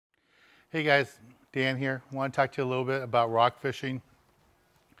Hey guys, Dan here. I want to talk to you a little bit about rock fishing.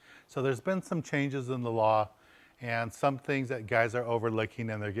 So there's been some changes in the law and some things that guys are overlooking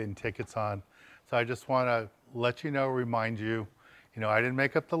and they're getting tickets on. So I just want to let you know, remind you, I didn't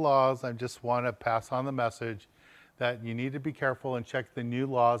make up the laws. I just want to pass on the message that you need to be careful and check the new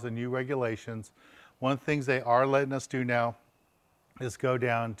laws and new regulations. One of the things they are letting us do now is go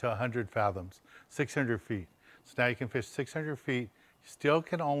down to 100 fathoms, 600 feet. So now you can fish 600 feet. You still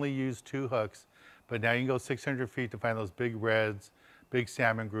can only use 2 hooks, but now you can go 600 feet to find those big reds, big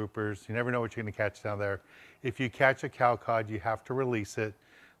salmon groupers. You never know what you're gonna catch down there. If you catch a cow cod, you have to release it.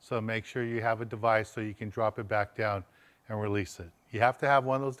 So make sure you have a device so you can drop it back down and release it. You have to have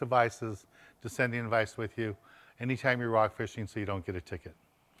one of those devices, descending device with you anytime you're rock fishing so you don't get a ticket.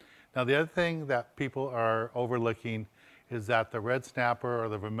 Now the other thing that people are overlooking is that the red snapper or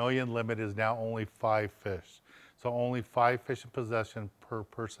the vermilion limit is now only 5 fish. So only 5 fish in possession per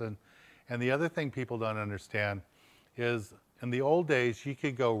person. And the other thing people don't understand is in the old days, you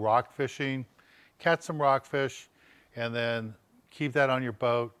could go rock fishing, catch some rockfish, and then keep that on your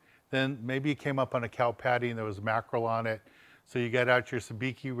boat. Then maybe you came up on a cow patty and there was mackerel on it. So you get out your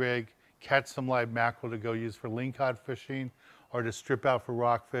sabiki rig, catch some live mackerel to go use for lingcod fishing or to strip out for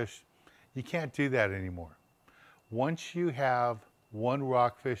rockfish. You can't do that anymore. Once you have one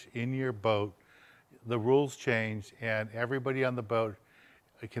rockfish in your boat, the rules change and everybody on the boat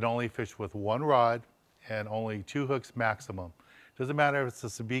can only fish with 1 rod and only 2 hooks maximum. Doesn't matter if it's a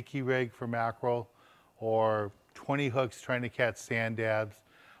sabiki rig for mackerel or 20 hooks trying to catch sand dabs.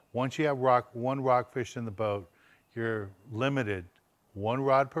 Once you have one rockfish in the boat, you're limited 1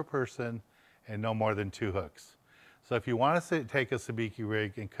 rod per person and no more than 2 hooks. So if you want to take a sabiki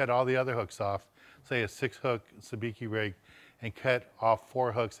rig and cut all the other hooks off, say a 6-hook sabiki rig, and cut off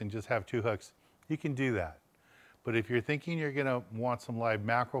 4 hooks and just have 2 hooks, you can do that. But if you're thinking you're gonna want some live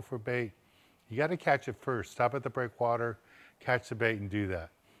mackerel for bait, you gotta catch it first. Stop at the breakwater, catch the bait and do that.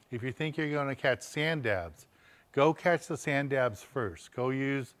 If you think you're gonna catch sand dabs, go catch the sand dabs first. Go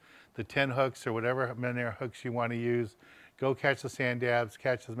use the 10 hooks or whatever many hooks you wanna use. Go catch the sand dabs,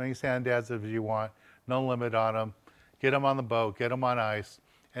 catch as many sand dabs as you want, no limit on them. Get them on the boat, get them on ice,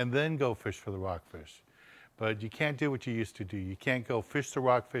 and then go fish for the rockfish. But you can't do what you used to do. You can't go fish the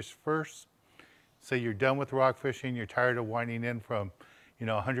rockfish first. Say you're done with rock fishing, you're tired of winding in from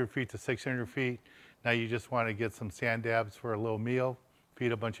 100 feet to 600 feet. Now you just want to get some sand dabs for a little meal,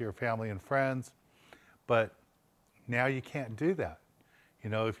 feed a bunch of your family and friends. But now you can't do that.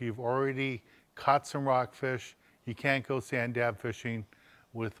 If you've already caught some rockfish, you can't go sand dab fishing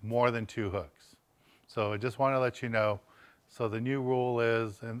with more than 2 hooks. So I just want to let you know. So the new rule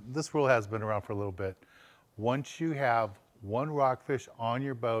is, and this rule has been around for a little bit, once you have 1 rockfish on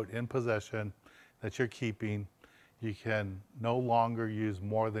your boat in possession that you're keeping, you can no longer use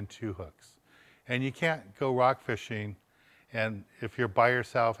more than 2 hooks. And you can't go rock fishing, and if you're by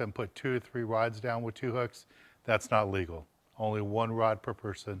yourself and put 2 or 3 rods down with 2 hooks, that's not legal. Only 1 rod per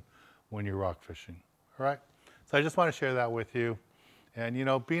person when you're rock fishing. All right? So I just want to share that with you. And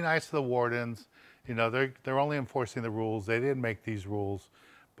be nice to the wardens. They're only enforcing the rules. They didn't make these rules.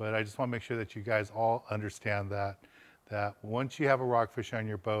 But I just want to make sure that you guys all understand that once you have a rockfish on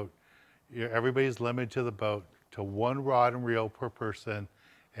your boat, everybody's limited to the boat to 1 rod and reel per person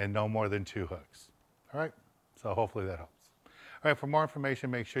and no more than 2 hooks. All right? So hopefully that helps. All right, for more information,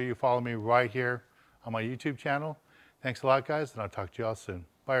 make sure you follow me right here on my YouTube channel. Thanks a lot, guys, and I'll talk to you all soon.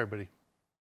 Bye, everybody.